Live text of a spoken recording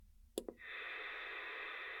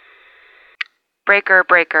Breaker,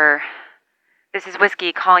 breaker. This is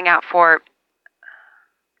Whiskey calling out for...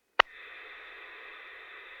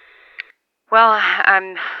 Well,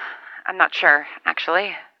 I'm not sure,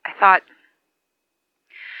 actually. I thought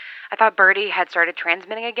Birdie had started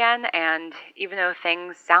transmitting again, and even though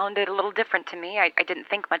things sounded a little different to me, I didn't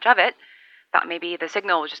think much of it. Thought maybe the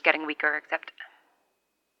signal was just getting weaker, except...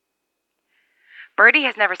 Birdie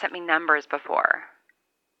has never sent me numbers before,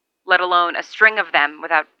 let alone a string of them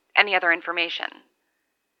without any other information.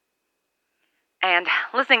 And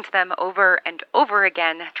listening to them over and over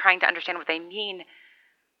again, trying to understand what they mean,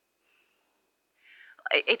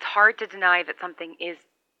 it's hard to deny that something is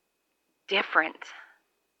different.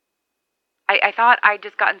 I thought I'd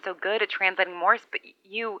just gotten so good at translating Morse, but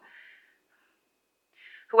you,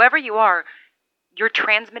 whoever you are, you're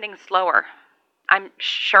transmitting slower. I'm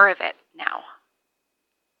sure of it now.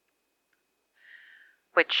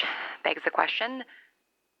 Which begs the question,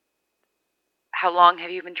 how long have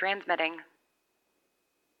you been transmitting?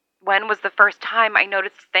 When was the first time I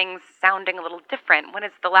noticed things sounding a little different? When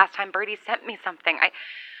is the last time Birdie sent me something? I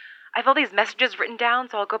have all these messages written down,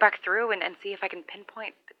 so I'll go back through and see if I can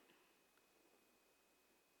pinpoint.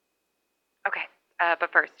 Okay,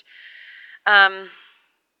 but first,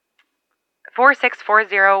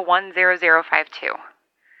 4640100052.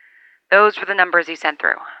 Those were the numbers you sent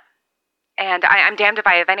through. And I'm damned if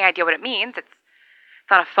I have any idea what it means. It's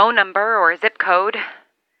not a phone number or a zip code.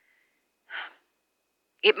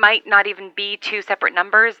 It might not even be two separate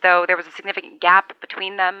numbers, though there was a significant gap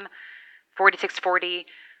between them. 4640,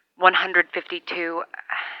 152.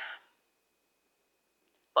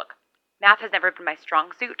 Look, math has never been my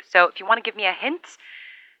strong suit, so if you want to give me a hint,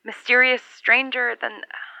 mysterious stranger, then...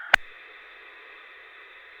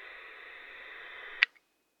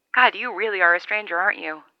 God, you really are a stranger, aren't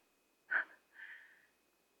you?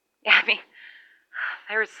 Yeah, I mean,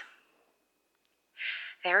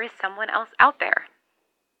 there is someone else out there.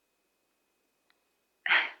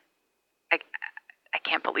 I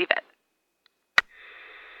can't believe it.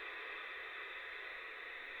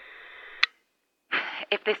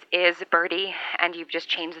 If this is Birdie, and you've just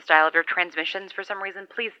changed the style of your transmissions for some reason,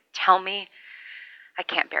 please tell me. I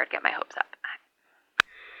can't bear to get my hopes up.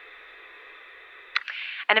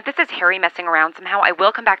 And if this is Harry messing around somehow, I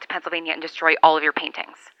will come back to Pennsylvania and destroy all of your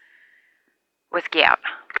paintings. Whiskey out.